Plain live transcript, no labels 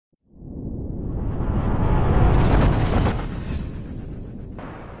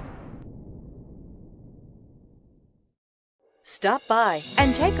Stop by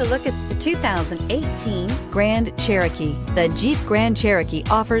and take a look at the 2018 Grand Cherokee. The Jeep Grand Cherokee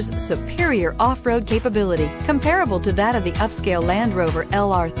offers superior off-road capability comparable to that of the upscale Land Rover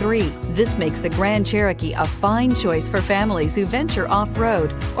LR3. This makes the Grand Cherokee a fine choice for families who venture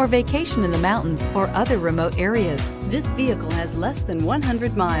off-road or vacation in the mountains or other remote areas. This vehicle has less than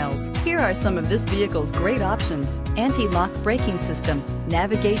 100 miles. Here are some of this vehicle's great options: anti-lock braking system,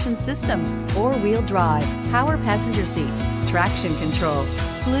 navigation system, four-wheel drive, power passenger seat, traction control,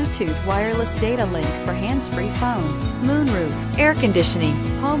 Bluetooth wireless data link for hands-free phone, moonroof, air conditioning,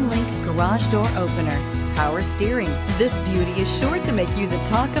 home link garage door opener, power steering. This beauty is sure to make you the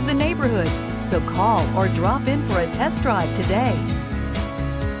talk of the neighborhood. So call or drop in for a test drive today.